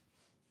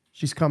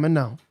She's coming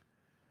now.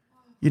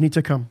 You need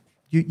to come.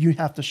 You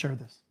have to share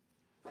this.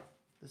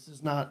 This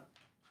is not,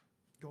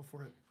 go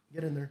for it.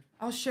 Get in there.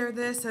 I'll share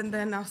this and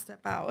then I'll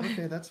step out.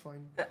 Okay, that's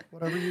fine.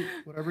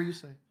 Whatever you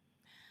say.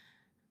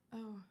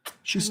 Oh,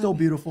 She's still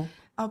beautiful.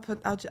 I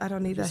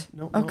don't need that.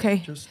 No, okay.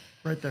 Just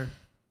right there.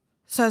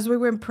 So as we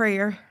were in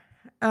prayer,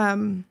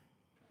 as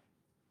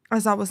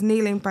I was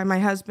kneeling by my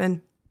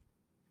husband,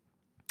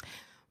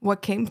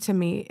 what came to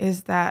me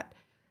is that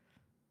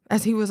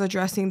as he was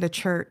addressing the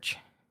church,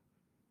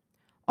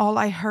 all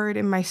I heard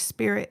in my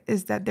spirit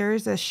is that there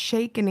is a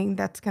shaking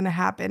that's going to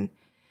happen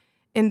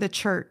in the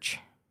church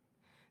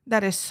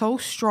that is so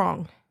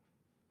strong,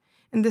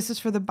 and this is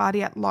for the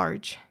body at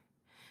large,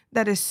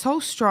 that is so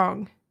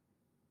strong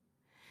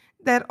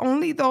that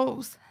only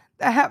those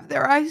that have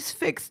their eyes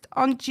fixed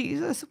on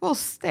Jesus will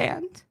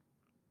stand.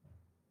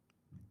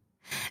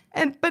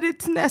 But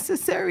it's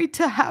necessary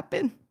to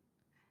happen.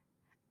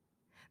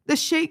 The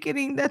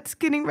shaking that's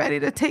getting ready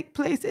to take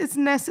place is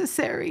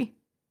necessary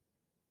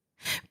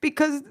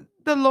because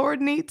the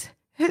Lord needs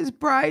his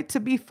bride to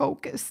be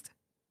focused.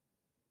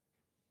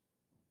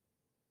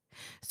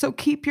 So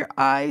keep your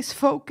eyes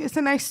focused.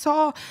 And I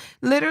saw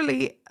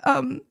literally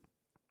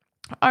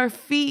our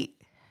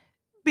feet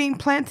being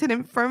planted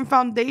in firm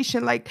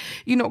foundation, like,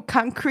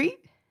 concrete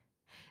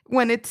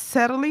when it's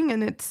settling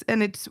and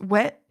it's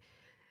wet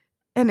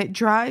and it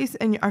dries,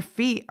 and our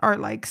feet are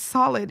like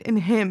solid in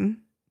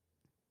him.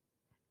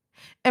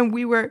 And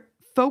we were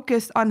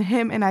focused on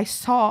him, and I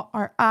saw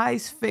our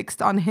eyes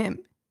fixed on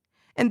him.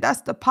 And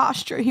that's the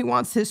posture he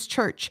wants his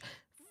church,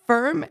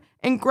 firm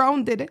and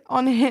grounded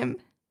on him,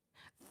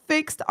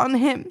 fixed on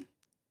him,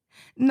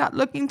 not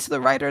looking to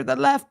the right or the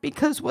left,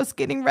 because what's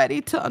getting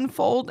ready to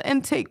unfold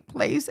and take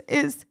place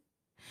is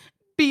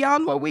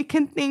beyond what we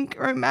can think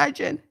or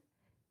imagine.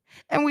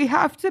 And we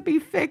have to be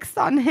fixed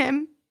on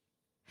him.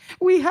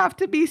 We have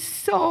to be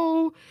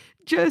so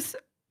just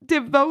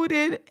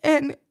devoted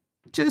and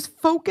just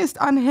focused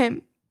on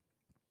him,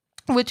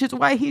 which is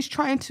why he's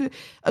trying to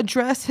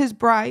address his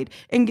bride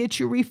and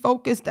get you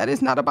refocused. That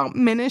is not about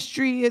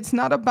ministry. It's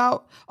not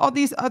about all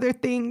these other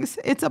things.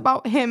 It's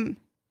about him.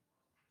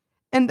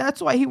 And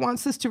that's why he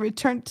wants us to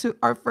return to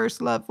our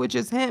first love, which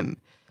is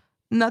him.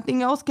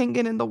 Nothing else can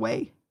get in the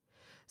way.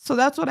 So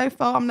that's what I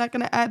felt. I'm not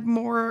going to add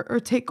more or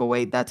take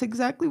away. That's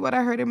exactly what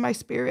I heard in my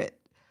spirit.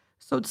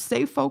 So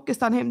stay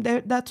focused on him.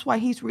 That's why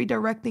he's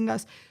redirecting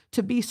us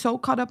to be so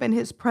caught up in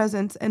his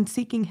presence and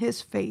seeking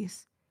his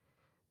face,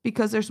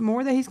 because there's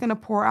more that he's going to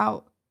pour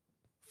out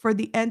for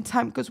the end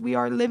time, because we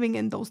are living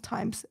in those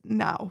times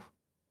now,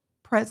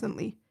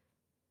 presently.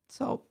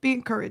 So be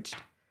encouraged.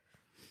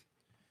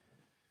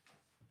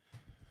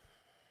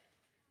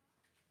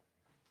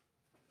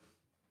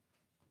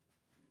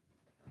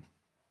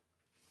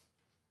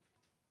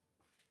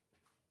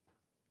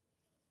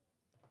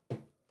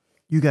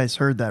 You guys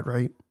heard that,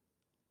 right?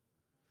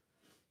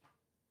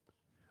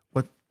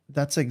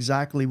 That's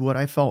exactly what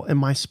I felt in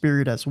my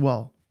spirit as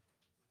well.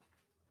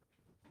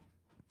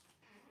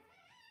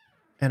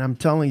 And I'm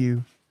telling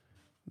you,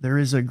 there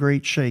is a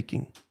great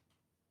shaking.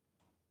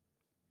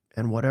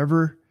 And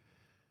whatever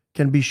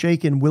can be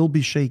shaken will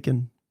be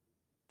shaken,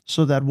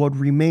 so that what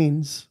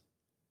remains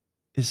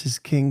is his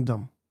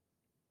kingdom.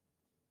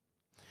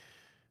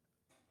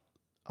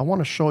 I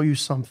want to show you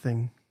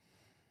something.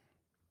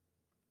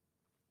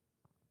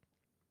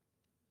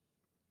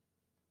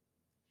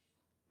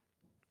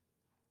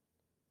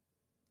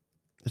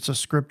 It's a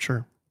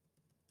scripture.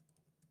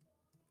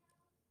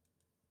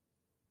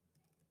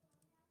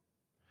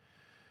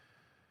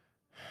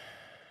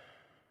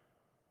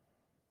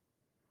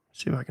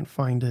 See if I can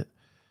find it.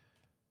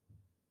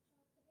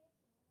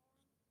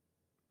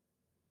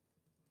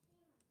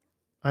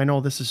 I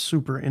know this is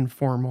super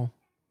informal,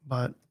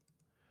 but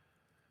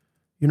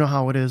you know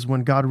how it is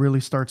when God really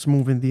starts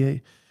moving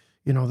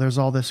there's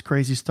all this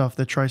crazy stuff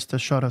that tries to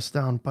shut us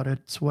down, but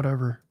it's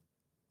whatever.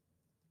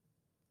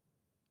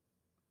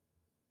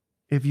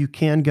 If you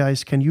can,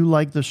 guys, can you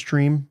like the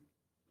stream?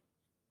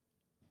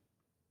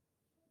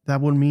 That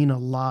would mean a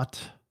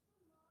lot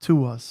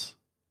to us.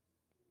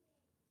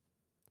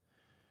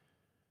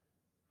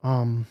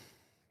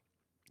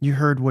 You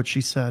heard what she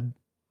said.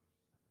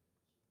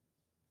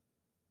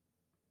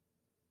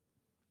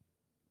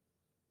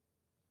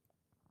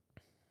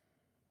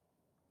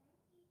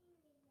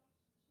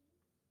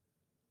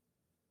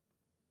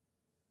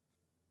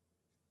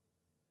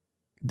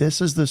 This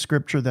is the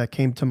scripture that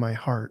came to my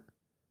heart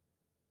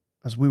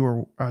as we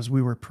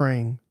were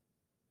praying.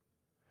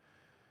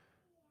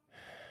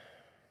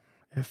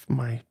 If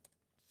my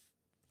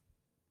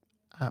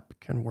app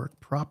can work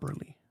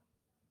properly.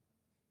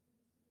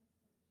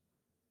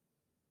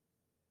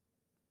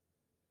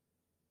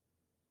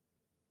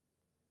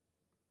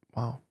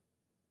 Wow.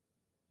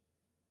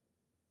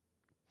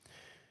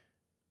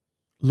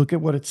 Look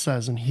at what it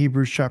says in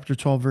Hebrews chapter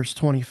 12, verse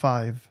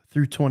 25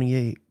 through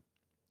 28.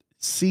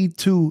 See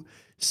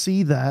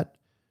that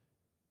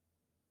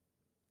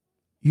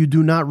you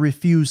do not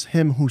refuse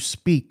him who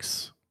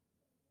speaks.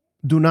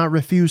 Do not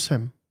refuse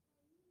him.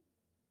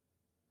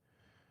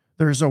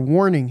 There is a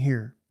warning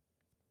here.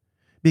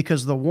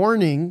 Because the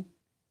warning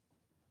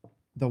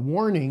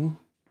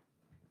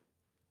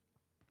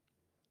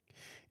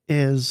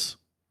is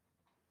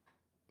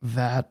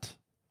that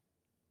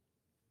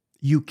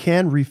you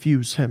can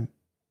refuse him.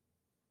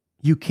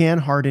 You can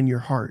harden your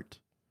heart.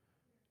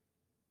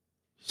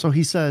 So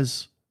he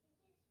says,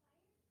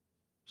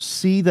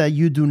 see that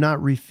you do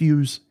not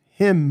refuse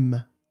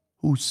him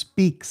who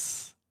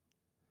speaks.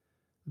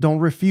 Don't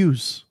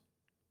refuse.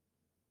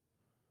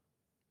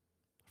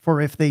 For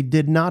if they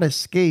did not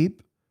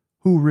escape,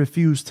 who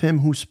refused him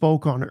who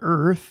spoke on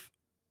earth,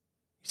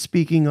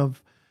 speaking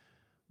of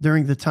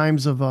during the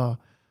times of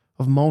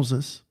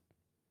Moses,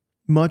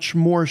 much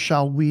more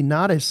shall we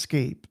not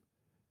escape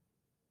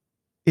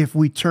if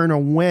we turn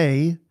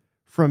away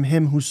from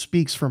him who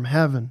speaks from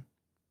heaven,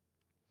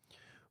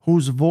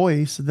 whose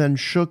voice then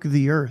shook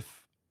the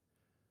earth.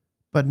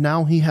 But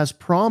now he has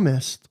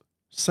promised,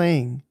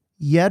 saying,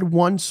 yet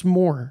once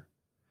more,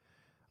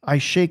 I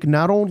shake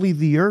not only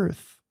the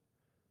earth,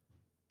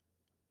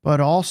 but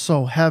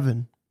also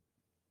heaven.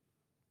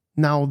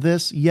 Now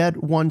this yet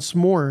once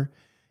more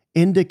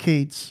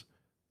indicates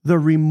the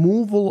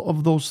removal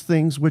of those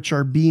things which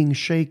are being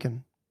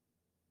shaken,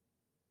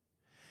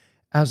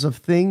 as of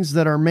things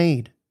that are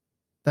made,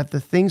 that the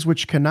things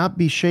which cannot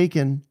be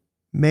shaken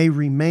may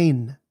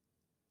remain.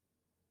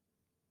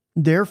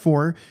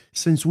 Therefore,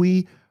 since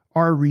we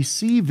are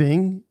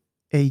receiving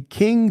a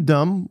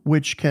kingdom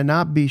which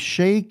cannot be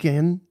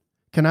shaken,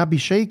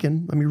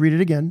 let me read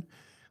it again.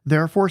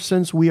 Therefore,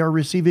 since we are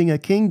receiving a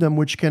kingdom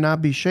which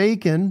cannot be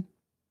shaken,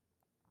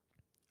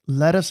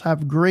 let us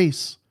have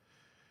grace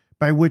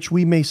by which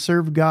we may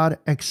serve God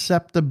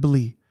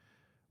acceptably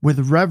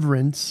with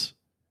reverence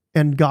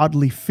and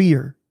godly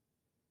fear,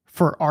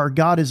 for our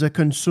God is a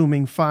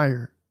consuming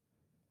fire.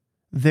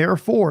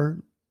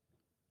 Therefore,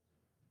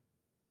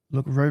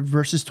 look,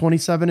 verses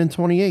 27 and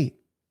 28.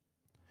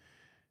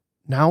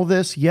 Now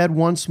this yet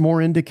once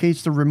more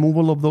indicates the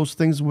removal of those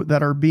things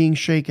that are being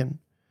shaken,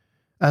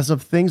 as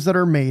of things that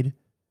are made,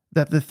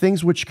 that the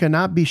things which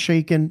cannot be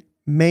shaken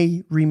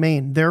may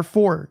remain.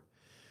 Therefore,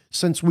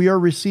 since we are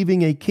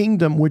receiving a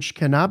kingdom which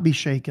cannot be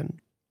shaken,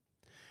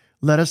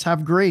 let us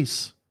have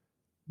grace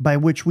by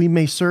which we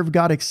may serve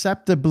God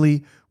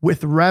acceptably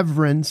with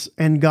reverence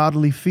and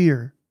godly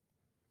fear.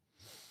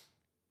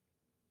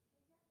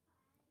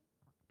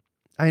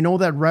 I know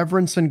that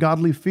reverence and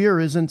godly fear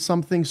isn't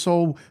something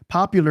so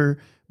popular,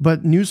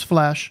 but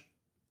newsflash,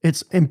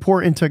 it's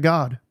important to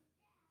God.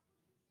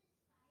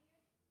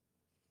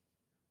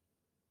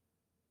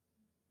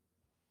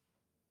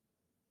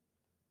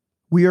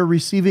 We are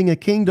receiving a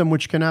kingdom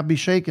which cannot be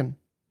shaken.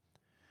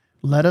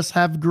 Let us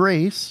have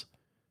grace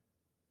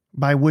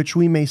by which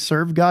we may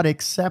serve God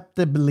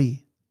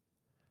acceptably.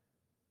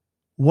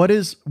 What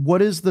is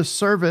the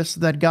service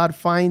that God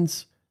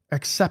finds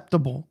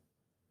acceptable?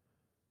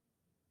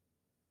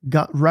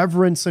 God,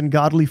 reverence and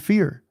godly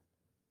fear.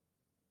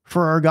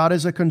 For our God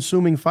is a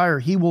consuming fire.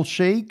 He will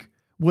shake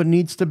what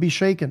needs to be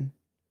shaken.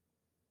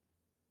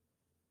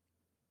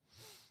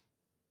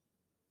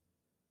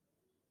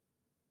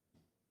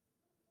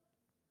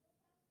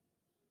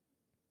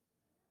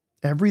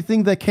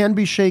 Everything that can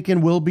be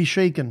shaken will be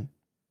shaken,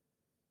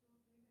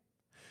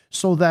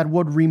 so that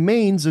what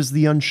remains is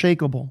the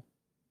unshakable.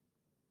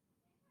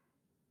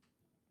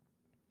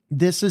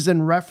 This is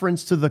in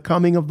reference to the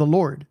coming of the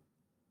Lord.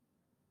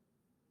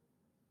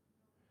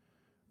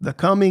 The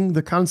coming,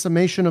 the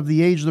consummation of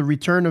the age, the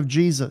return of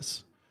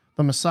Jesus,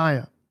 the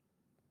Messiah.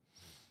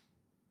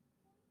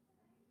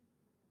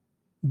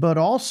 But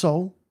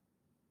also,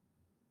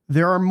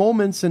 there are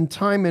moments in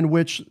time in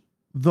which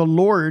the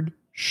Lord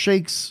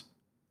shakes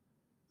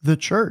the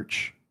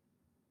church,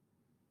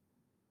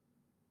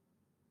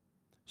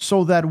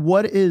 so that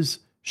what is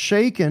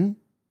shaken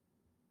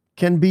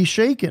can be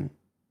shaken,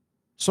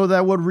 so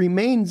that what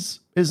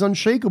remains is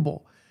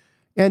unshakable.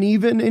 And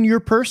even in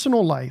your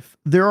personal life,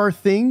 there are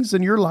things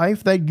in your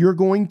life that you're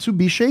going to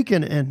be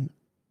shaken in.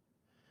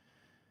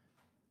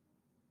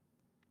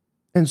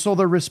 And so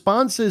the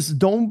response is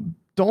don't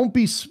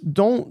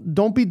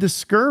be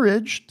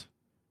discouraged,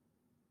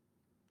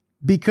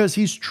 because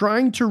he's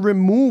trying to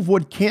remove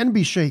what can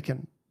be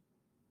shaken,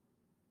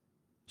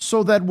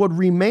 so that what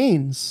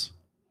remains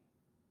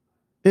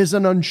is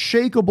an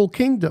unshakable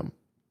kingdom.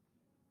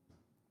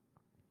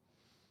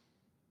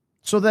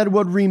 So that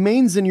what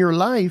remains in your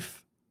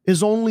life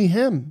is only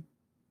him.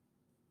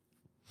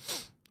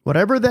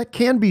 Whatever that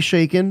can be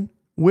shaken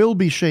will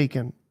be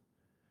shaken.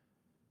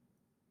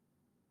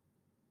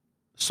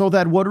 So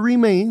that what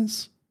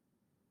remains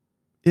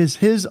is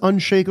his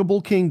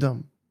unshakable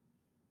kingdom.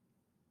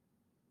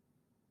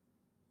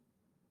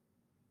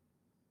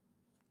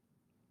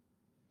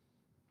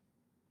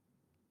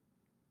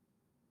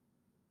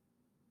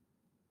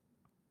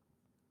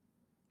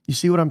 You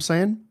see what I'm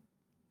saying?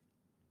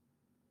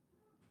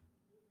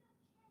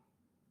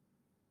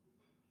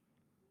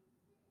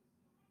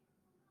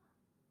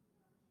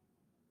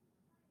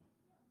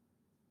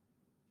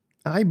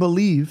 I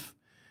believe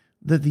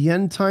that the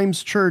end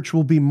times church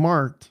will be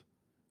marked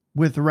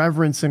with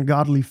reverence and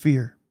godly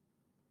fear.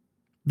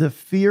 The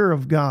fear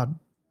of God.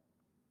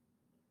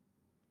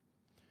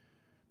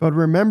 But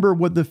remember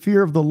what the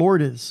fear of the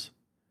Lord is.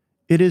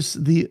 It is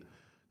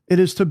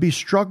to be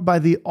struck by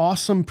the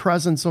awesome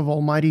presence of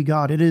Almighty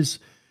God. It is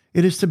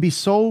to be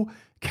so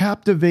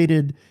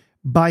captivated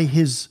by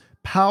his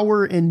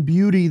power and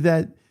beauty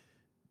that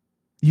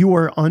you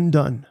are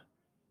undone.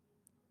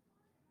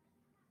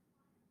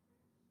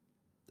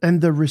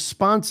 And the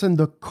response and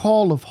the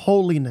call of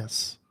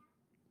holiness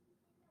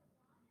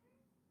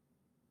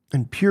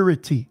and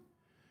purity.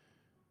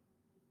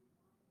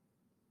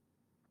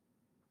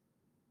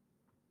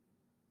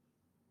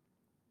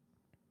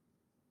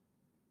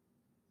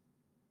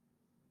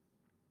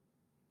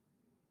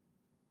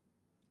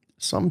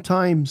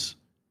 Sometimes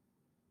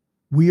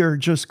we are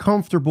just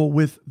comfortable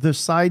with the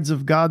sides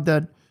of God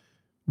that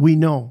we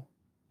know.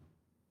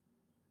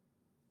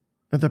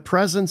 The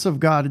presence of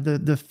God,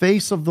 the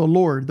face of the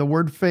Lord, the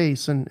word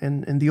face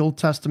in the Old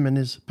Testament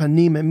is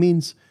panim. It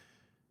means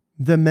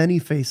the many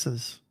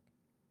faces,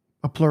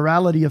 a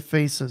plurality of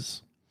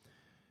faces.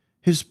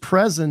 His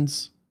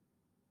presence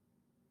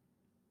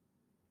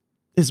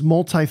is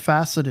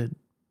multifaceted.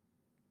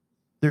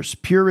 There's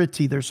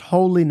purity, there's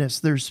holiness,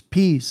 there's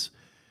peace,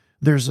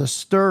 there's a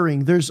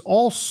stirring, there's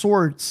all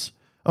sorts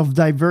of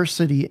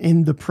diversity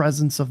in the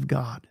presence of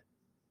God.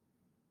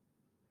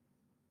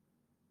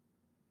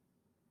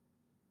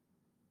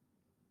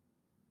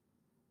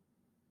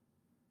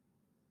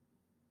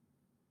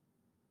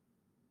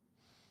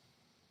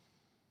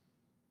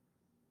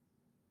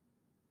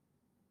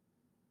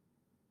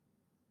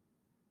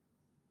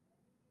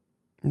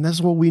 And that's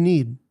what we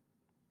need.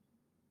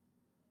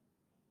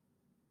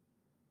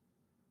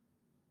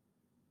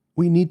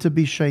 We need to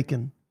be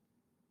shaken.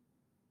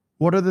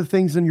 What are the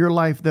things in your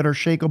life that are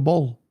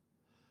shakeable?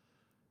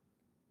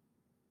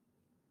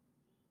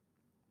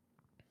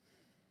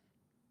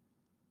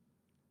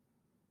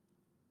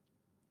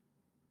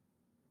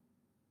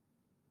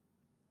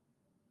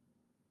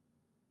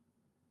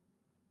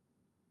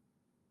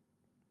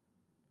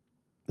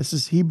 This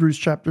is Hebrews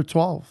chapter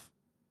 12,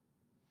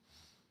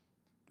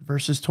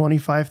 verses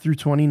 25 through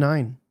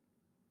 29.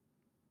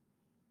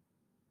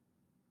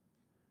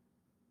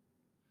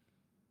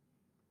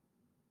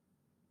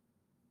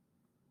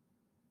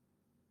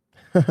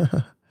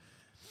 I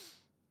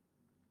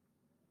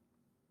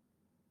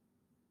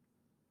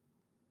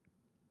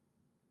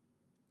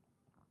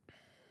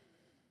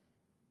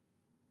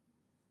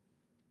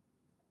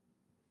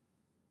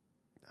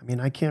mean,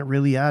 I can't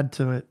really add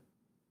to it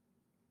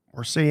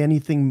or say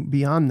anything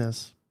beyond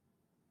this.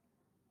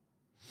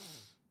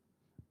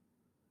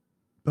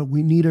 But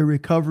we need a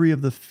recovery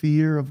of the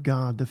fear of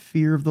God, the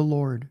fear of the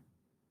Lord.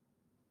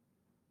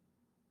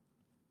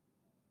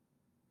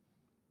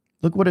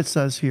 Look what it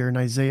says here in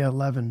Isaiah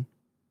 11.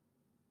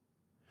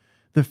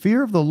 The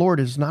fear of the Lord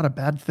is not a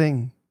bad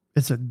thing.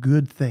 It's a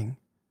good thing.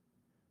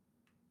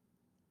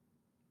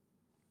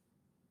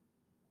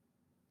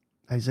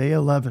 Isaiah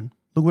 11.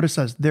 Look what it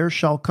says. There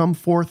shall come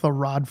forth a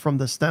rod from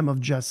the stem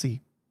of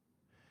Jesse,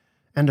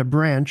 and a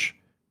branch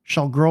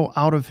shall grow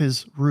out of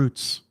his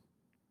roots.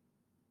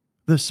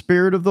 The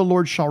Spirit of the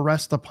Lord shall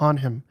rest upon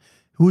him.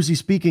 Who is he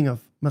speaking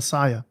of?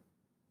 Messiah.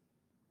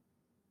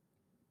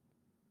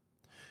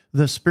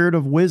 The Spirit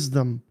of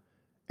wisdom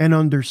and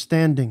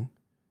understanding,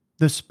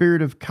 the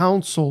Spirit of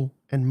counsel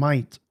and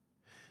might,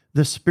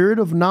 the Spirit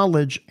of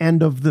knowledge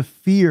and of the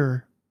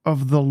fear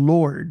of the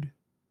Lord.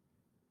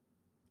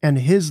 And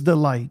his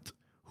delight.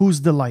 Whose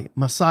delight?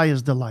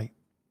 Messiah's delight.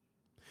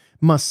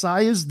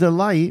 Messiah's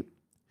delight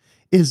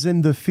is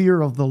in the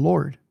fear of the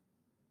Lord.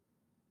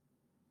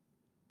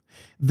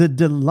 The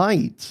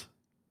delight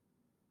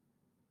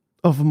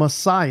of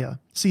Messiah.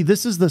 See,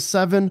 this is the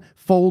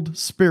sevenfold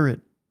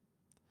Spirit.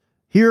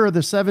 Here are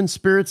the seven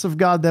spirits of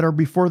God that are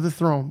before the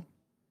throne.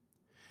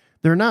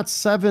 They're not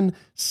seven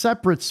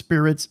separate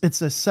spirits,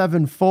 it's a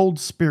sevenfold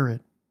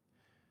Spirit.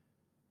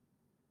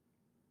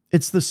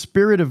 It's the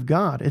Spirit of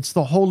God. It's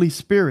the Holy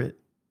Spirit.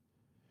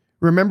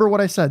 Remember what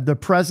I said. The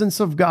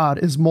presence of God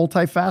is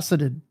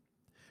multifaceted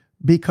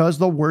because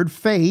the word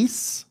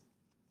face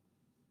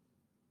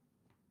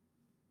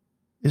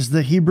is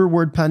the Hebrew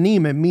word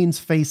panim. It means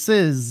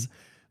faces.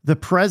 The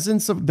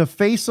presence of the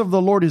face of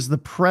the Lord is the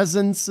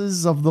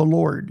presences of the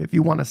Lord, if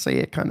you want to say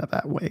it kind of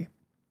that way.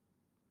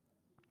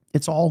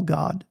 It's all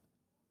God.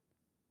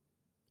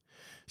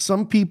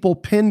 Some people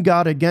pin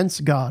God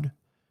against God.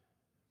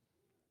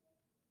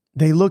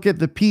 They look at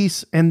the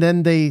piece and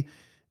then they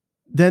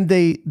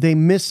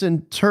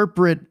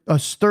misinterpret a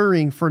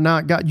stirring for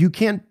not God. You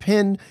can't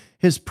pin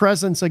his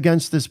presence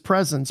against his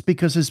presence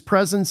because his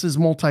presence is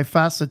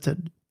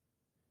multifaceted.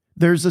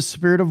 There's a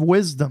spirit of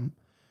wisdom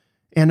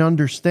and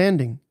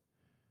understanding.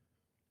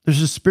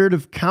 There's a spirit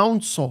of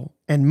counsel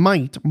and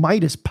might.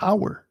 Might is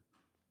power.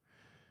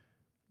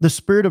 The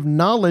spirit of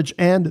knowledge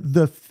and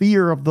the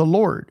fear of the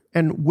Lord.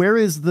 And where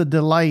is the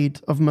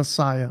delight of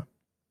Messiah?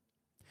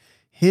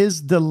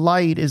 His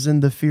delight is in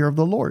the fear of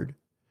the Lord.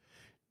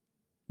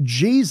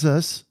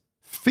 Jesus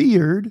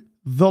feared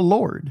the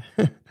Lord.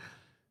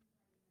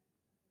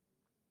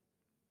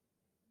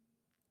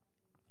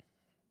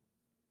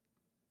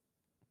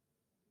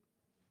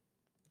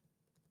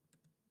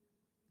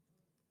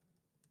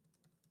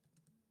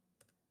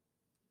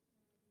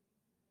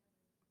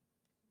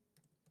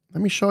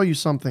 Let me show you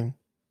something.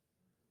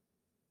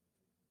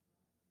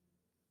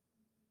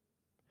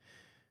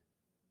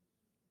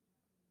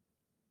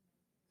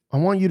 I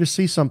want you to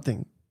see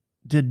something.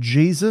 Did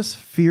Jesus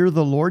fear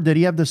the Lord? Did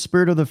he have the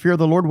spirit of the fear of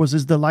the Lord? Was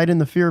his delight in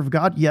the fear of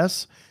God?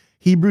 Yes.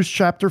 Hebrews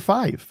chapter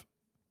 5.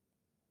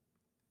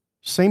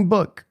 Same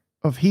book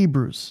of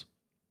Hebrews.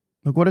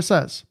 Look what it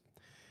says.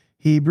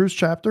 Hebrews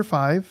chapter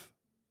 5.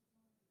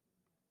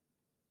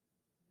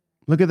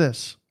 Look at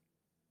this.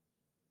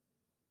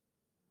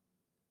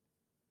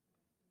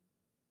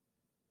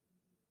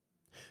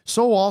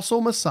 So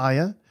also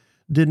Messiah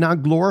did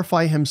not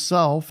glorify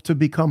himself to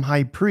become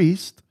high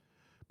priest,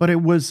 but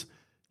it was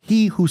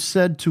he who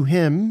said to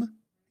him,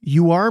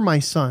 "You are my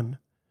son.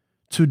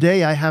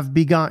 Today I have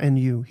begotten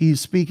you." He's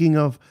speaking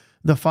of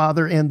the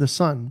Father and the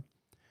Son.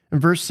 In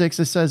verse 6,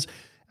 it says,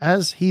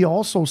 as he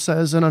also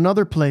says in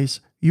another place,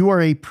 "You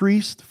are a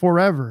priest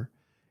forever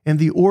in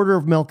the order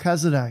of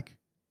Melchizedek,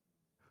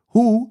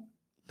 who,"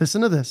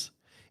 listen to this,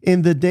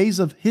 "in the days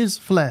of his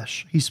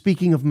flesh," he's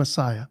speaking of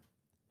Messiah,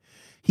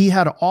 "he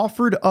had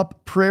offered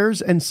up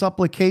prayers and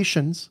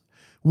supplications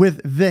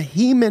with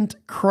vehement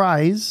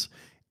cries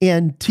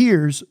and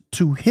tears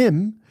to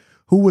him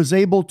who was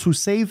able to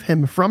save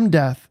him from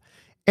death,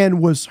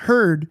 and was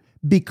heard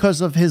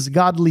because of his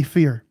godly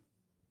fear."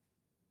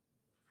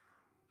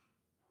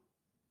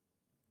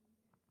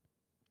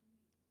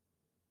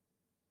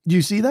 Do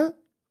you see that?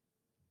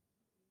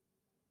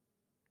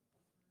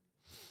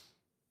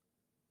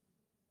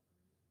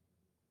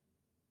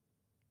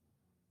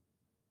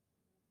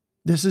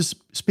 This is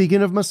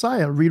speaking of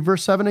Messiah. Read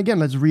verse 7 again.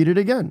 Let's read it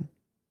again.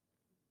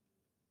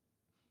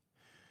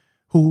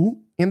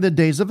 "Who, in the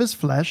days of his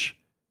flesh,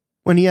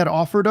 when he had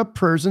offered up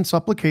prayers and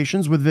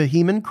supplications with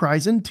vehement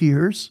cries and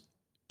tears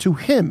to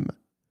him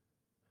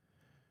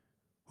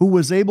who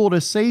was able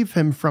to save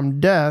him from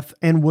death,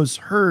 and was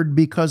heard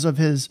because of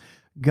his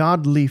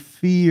godly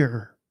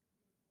fear.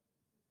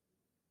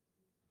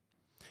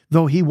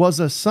 Though he was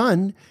a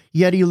son,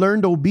 yet he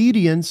learned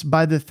obedience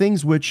by the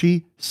things which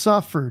he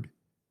suffered.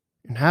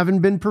 And having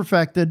been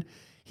perfected,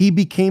 he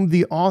became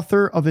the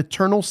author of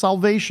eternal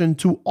salvation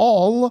to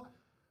all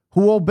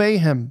who obey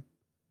him,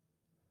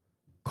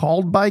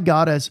 called by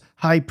God as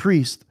high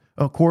priest,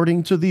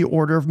 according to the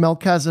order of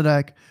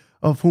Melchizedek,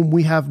 of whom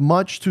we have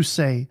much to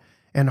say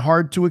and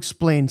hard to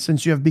explain,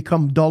 since you have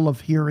become dull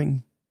of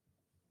hearing."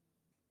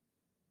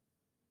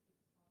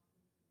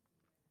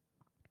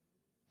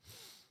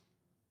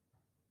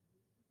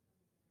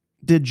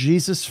 Did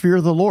Jesus fear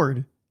the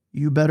Lord?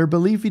 You better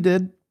believe he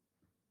did.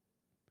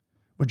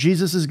 Well,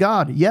 Jesus is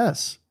God.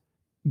 Yes.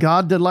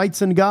 God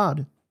delights in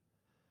God.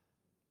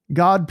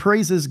 God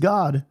praises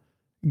God.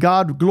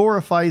 God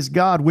glorifies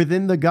God.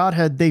 Within the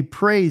Godhead, they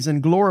praise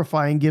and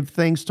glorify and give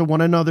thanks to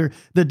one another.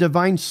 The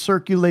divine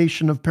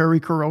circulation of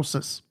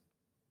perichoresis.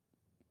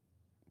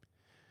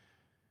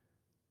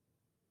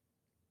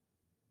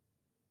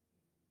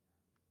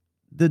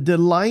 The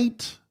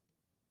delight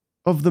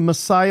of the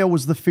Messiah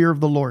was the fear of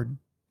the Lord.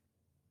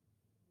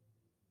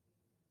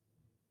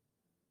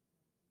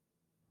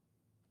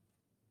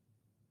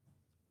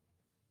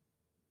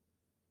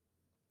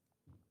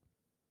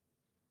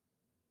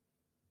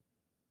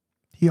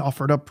 He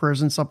offered up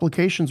prayers and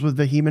supplications with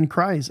vehement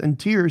cries and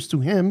tears to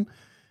him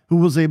who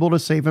was able to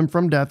save him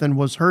from death, and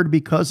was heard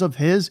because of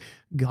his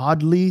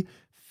godly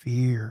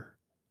fear,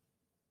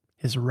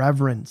 his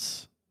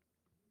reverence.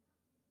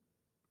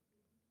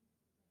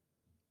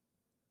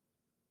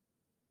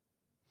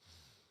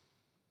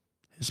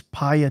 His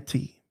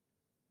piety,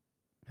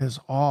 his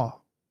awe.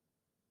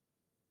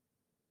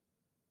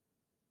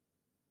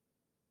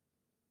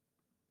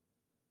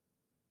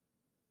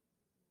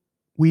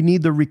 We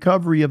need the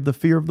recovery of the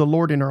fear of the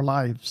Lord in our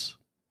lives.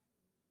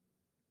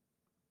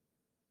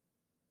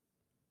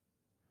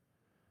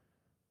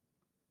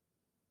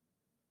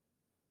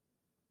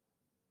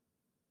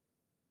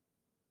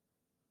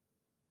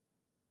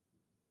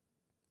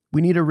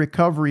 We need a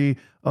recovery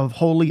of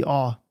holy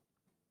awe.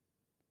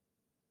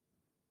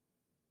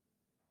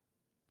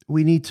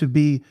 We need to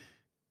be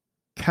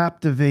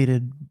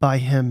captivated by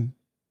him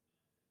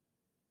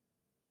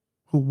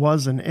who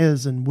was and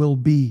is and will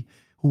be,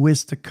 who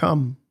is to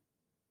come.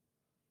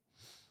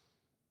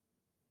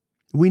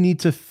 We need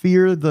to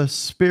fear the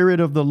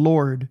Spirit of the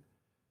Lord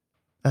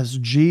as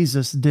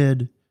Jesus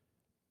did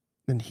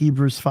in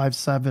Hebrews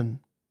 5:7.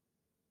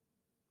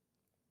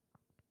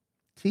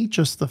 Teach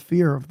us the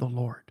fear of the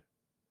Lord.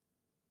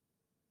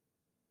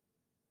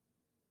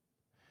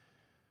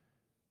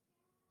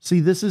 See,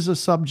 this is a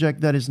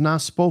subject that is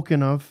not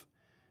spoken of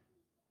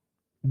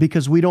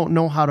because we don't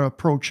know how to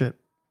approach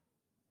it.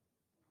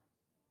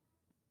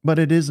 But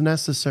it is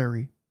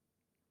necessary.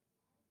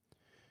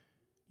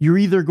 You're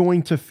either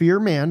going to fear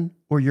man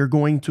or you're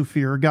going to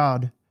fear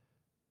God.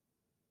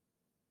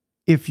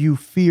 If you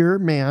fear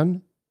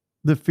man,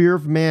 the fear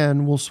of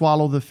man will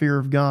swallow the fear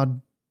of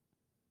God.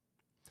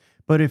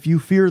 But if you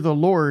fear the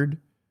Lord,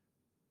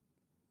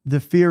 the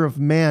fear of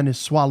man is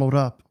swallowed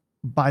up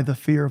by the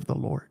fear of the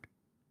Lord.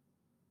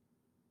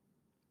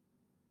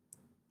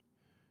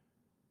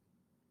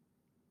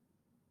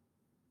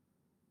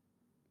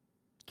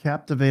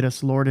 Captivate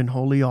us, Lord, in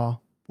holy awe,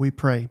 we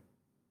pray.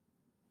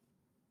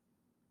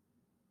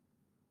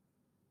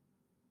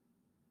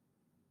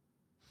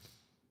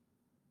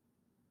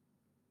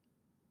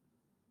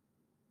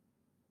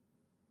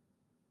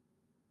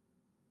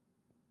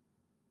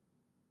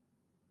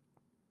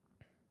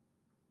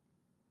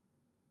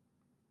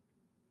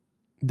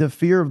 The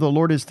fear of the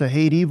Lord is to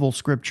hate evil,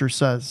 Scripture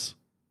says.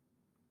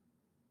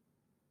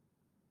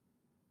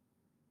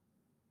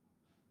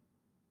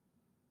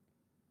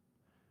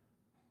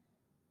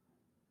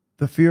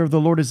 The fear of the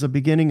Lord is the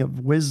beginning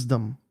of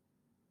wisdom.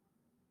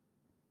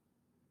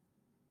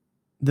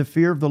 The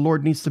fear of the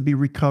Lord needs to be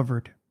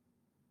recovered.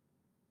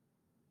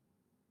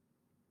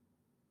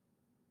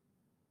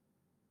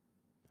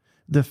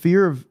 The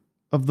fear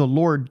of the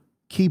Lord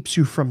keeps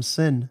you from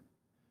sin.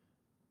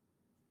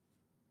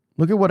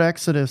 Look at what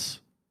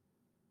Exodus.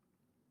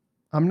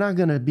 I'm not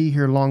going to be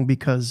here long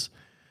because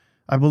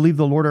I believe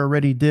the Lord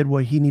already did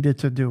what he needed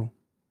to do.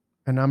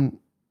 And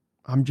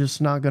I'm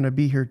just not going to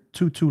be here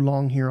too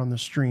long here on the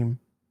stream.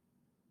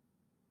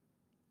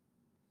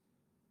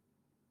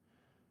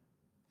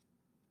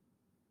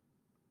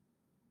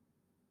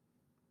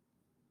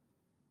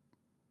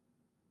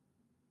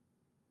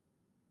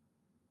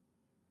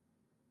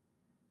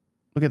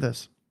 Look at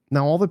this.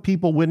 Now all the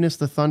people witnessed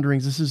the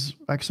thunderings. This is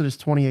Exodus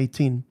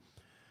 20:18.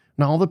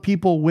 Now all the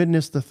people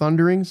witnessed the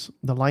thunderings,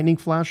 the lightning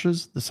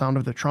flashes, the sound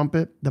of the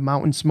trumpet, the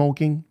mountain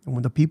smoking. And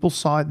when the people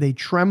saw it, they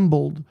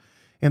trembled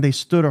and they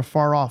stood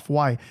afar off.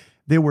 Why?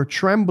 They were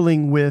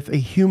trembling with a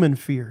human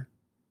fear.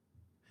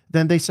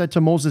 Then they said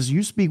to Moses,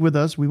 you speak with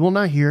us, we will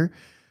not hear,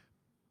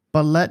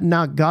 but let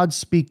not God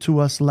speak to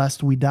us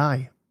lest we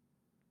die.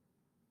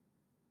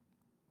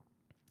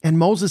 And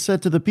Moses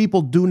said to the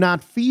people, do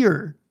not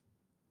fear,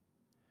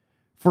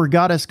 for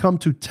God has come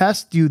to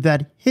test you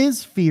that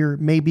his fear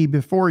may be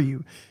before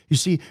you. You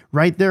see,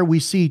 right there we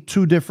see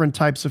two different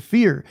types of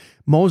fear.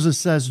 Moses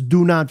says,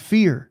 do not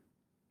fear.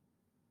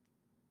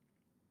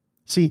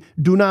 See,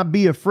 do not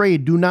be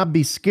afraid. Do not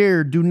be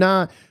scared. Do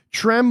not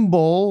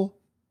tremble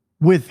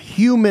with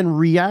human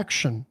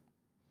reaction.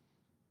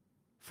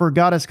 For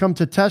God has come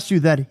to test you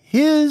that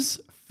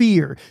his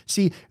fear.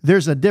 See,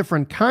 there's a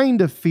different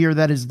kind of fear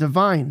that is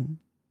divine.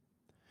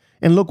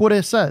 And look what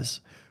it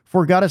says.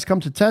 For God has come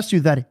to test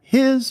you that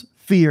his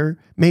fear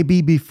may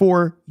be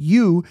before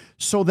you,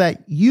 so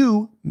that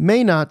you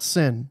may not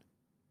sin.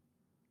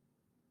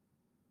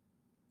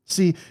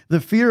 See, the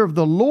fear of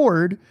the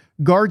Lord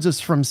guards us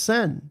from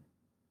sin.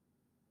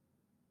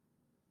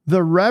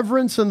 The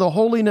reverence and the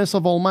holiness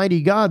of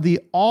Almighty God,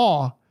 the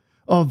awe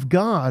of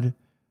God,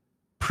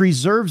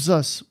 preserves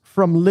us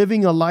from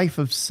living a life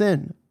of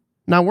sin.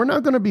 Now, we're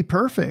not going to be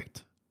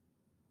perfect.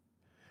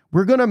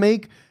 We're going to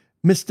make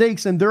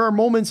mistakes, and there are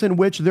moments in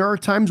which there are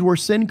times where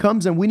sin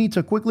comes and we need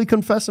to quickly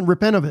confess and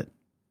repent of it.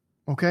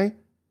 Okay?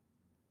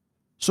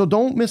 So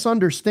don't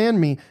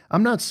misunderstand me.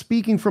 I'm not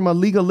speaking from a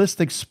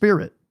legalistic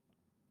spirit.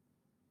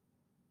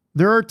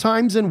 There are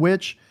times in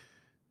which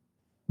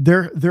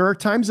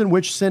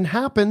sin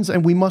happens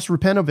and we must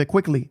repent of it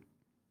quickly.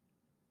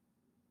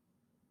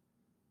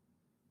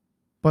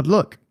 But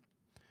look,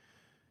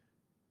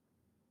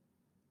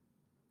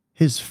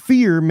 his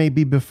fear may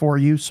be before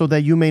you so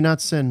that you may not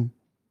sin.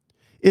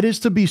 It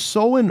is to be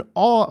so in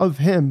awe of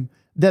him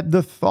that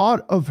the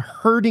thought of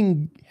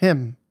hurting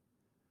him,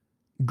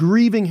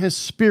 grieving his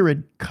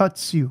spirit,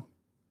 cuts you.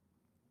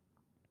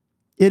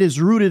 It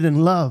is rooted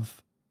in love.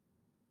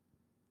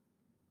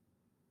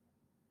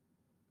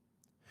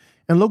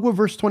 And look what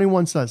verse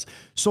 21 says.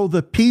 So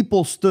the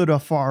people stood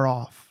afar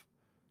off,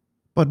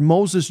 but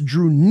Moses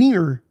drew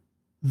near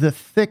the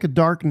thick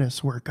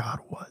darkness where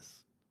God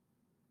was.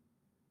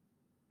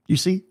 You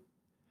see?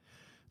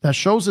 That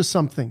shows us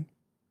something.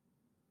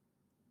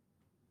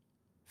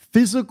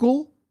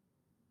 Physical,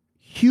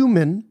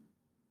 human,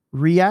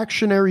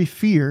 reactionary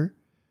fear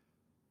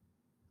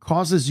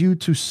causes you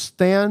to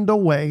stand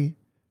away,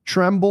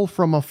 tremble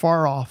from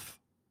afar off,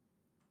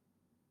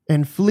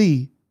 and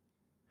flee.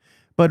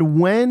 But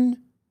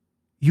when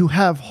you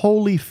have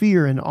holy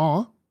fear and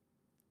awe,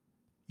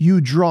 you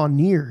draw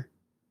near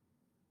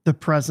the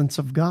presence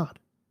of God.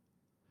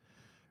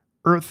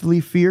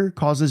 Earthly fear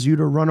causes you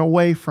to run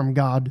away from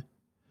God.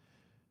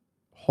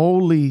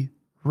 Holy,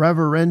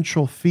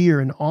 reverential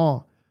fear and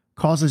awe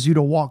causes you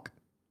to walk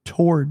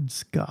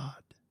towards God.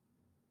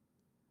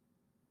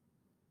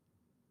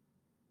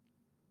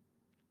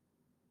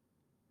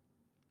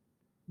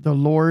 The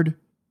Lord,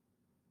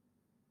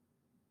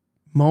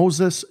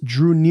 Moses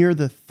drew near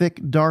the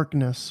thick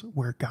darkness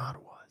where God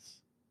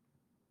was.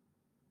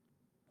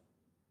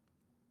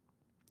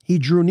 He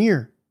drew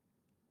near.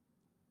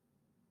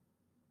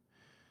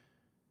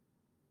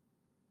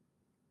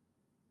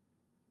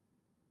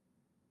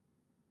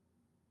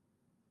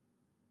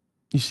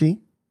 You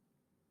see?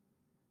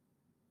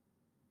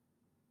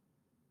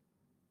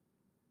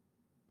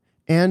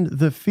 And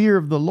the fear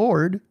of the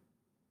Lord,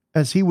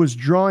 as he was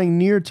drawing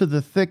near to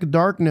the thick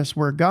darkness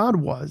where God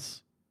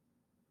was,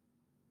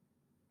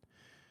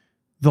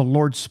 the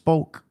Lord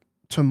spoke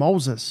to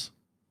Moses.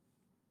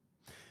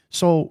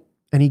 So,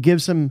 and he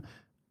gives him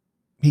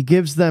he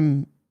gives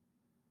him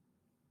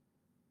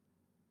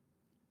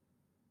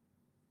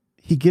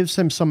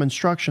some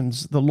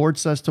instructions. The Lord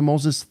says to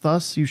Moses,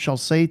 "Thus you shall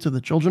say to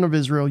the children of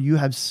Israel, you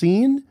have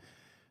seen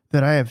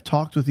that I have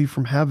talked with you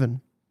from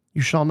heaven.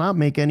 You shall not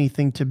make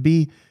anything to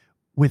be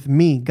with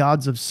me,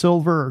 gods of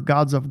silver or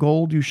gods of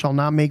gold. You shall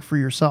not make for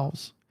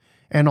yourselves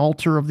an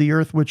altar of the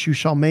earth, which you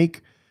shall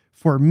make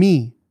for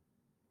me,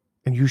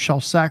 and you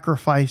shall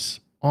sacrifice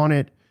on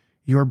it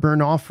your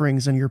burnt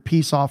offerings and your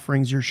peace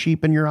offerings, your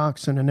sheep and your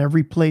oxen, and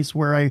every place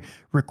where I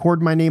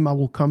record my name, I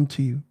will come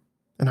to you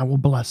and I will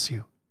bless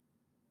you."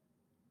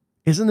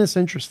 Isn't this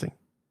interesting?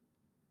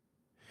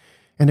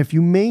 "And if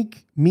you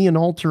make me an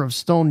altar of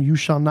stone, you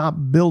shall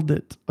not build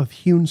it of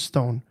hewn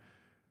stone.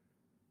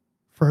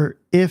 For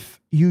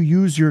if you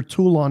use your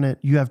tool on it,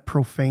 you have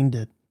profaned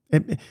it."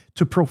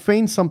 To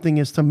profane something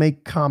is to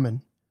make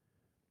common.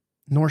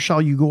 "Nor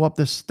shall you go up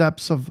the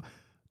steps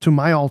to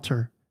my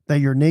altar, that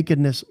your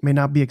nakedness may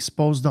not be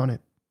exposed on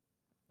it."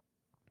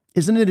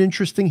 Isn't it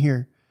interesting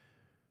here?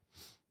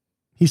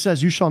 He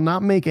says, "You shall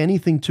not make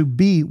anything to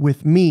be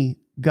with me,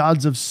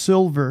 gods of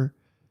silver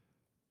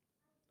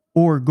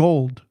or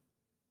gold.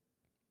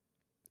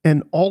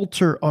 An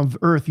altar of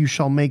earth you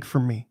shall make for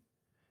me."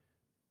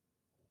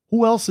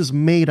 Who else is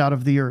made out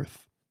of the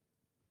earth?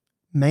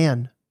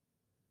 Man.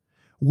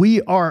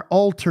 We are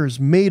altars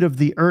made of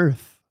the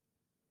earth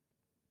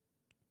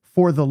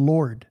for the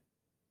Lord.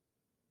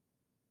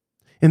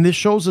 And this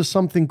shows us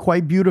something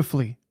quite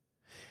beautifully,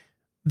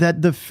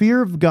 that the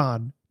fear of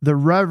God, the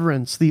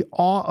reverence, the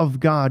awe of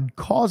God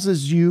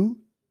causes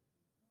you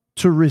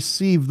to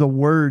receive the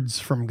words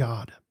from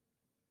God.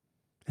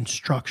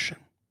 Instruction.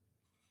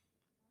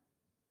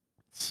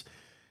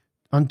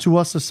 "Unto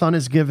us a son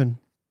is given.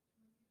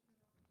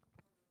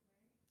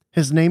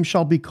 His name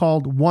shall be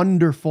called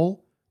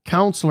Wonderful,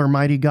 Counselor,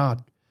 Mighty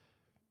God."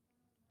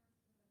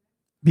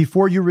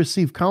 Before you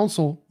receive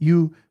counsel,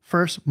 you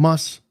first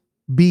must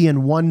be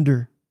in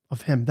wonder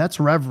of him. That's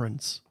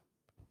reverence.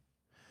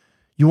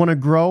 You want to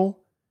grow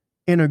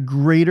in a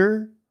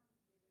greater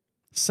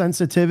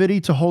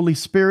sensitivity to Holy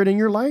Spirit in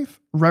your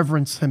life?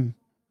 Reverence him.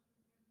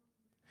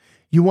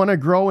 You want to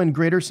grow in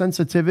greater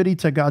sensitivity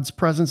to God's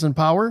presence and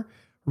power?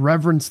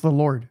 Reverence the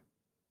Lord.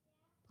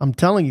 I'm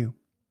telling you.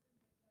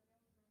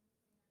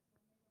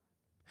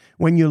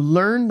 When you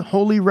learn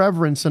holy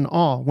reverence and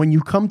awe, when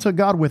you come to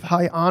God with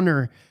high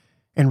honor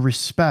and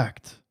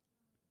respect,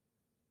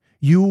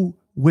 you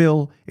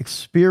will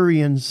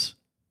experience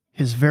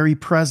his very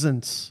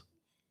presence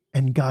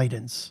and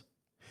guidance.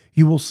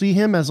 You will see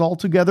him as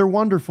altogether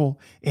wonderful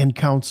and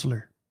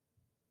counselor.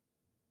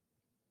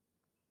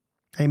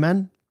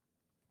 Amen?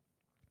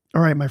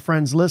 All right, my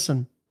friends,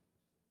 listen.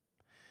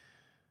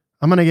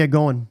 I'm going to get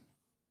going.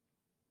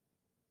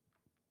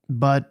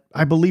 But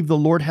I believe the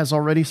Lord has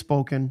already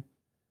spoken.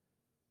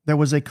 There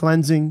was a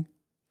cleansing,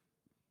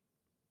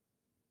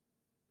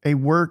 a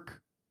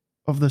work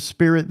of the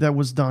Spirit that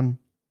was done,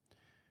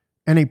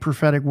 and a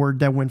prophetic word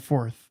that went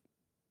forth.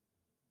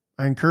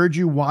 I encourage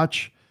you,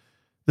 watch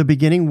the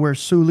beginning where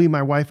Suli,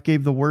 my wife,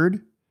 gave the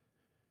word,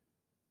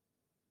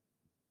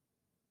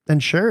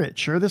 and share it.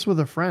 Share this with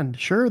a friend.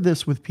 Share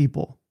this with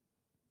people.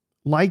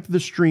 Like the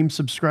stream,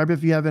 subscribe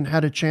if you haven't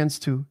had a chance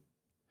to,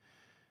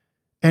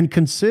 and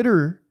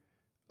consider,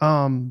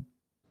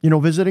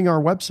 visiting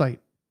our website,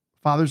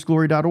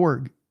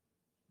 fathersglory.org.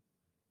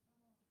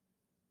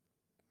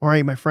 All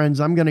right, my friends,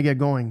 I'm going to get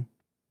going.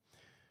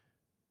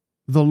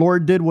 The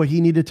Lord did what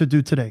he needed to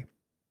do today.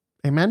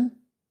 Amen.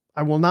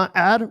 I will not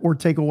add or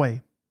take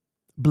away.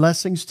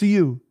 Blessings to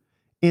you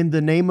in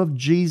the name of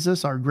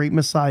Jesus, our great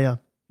Messiah.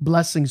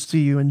 Blessings to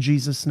you in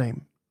Jesus'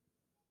 name.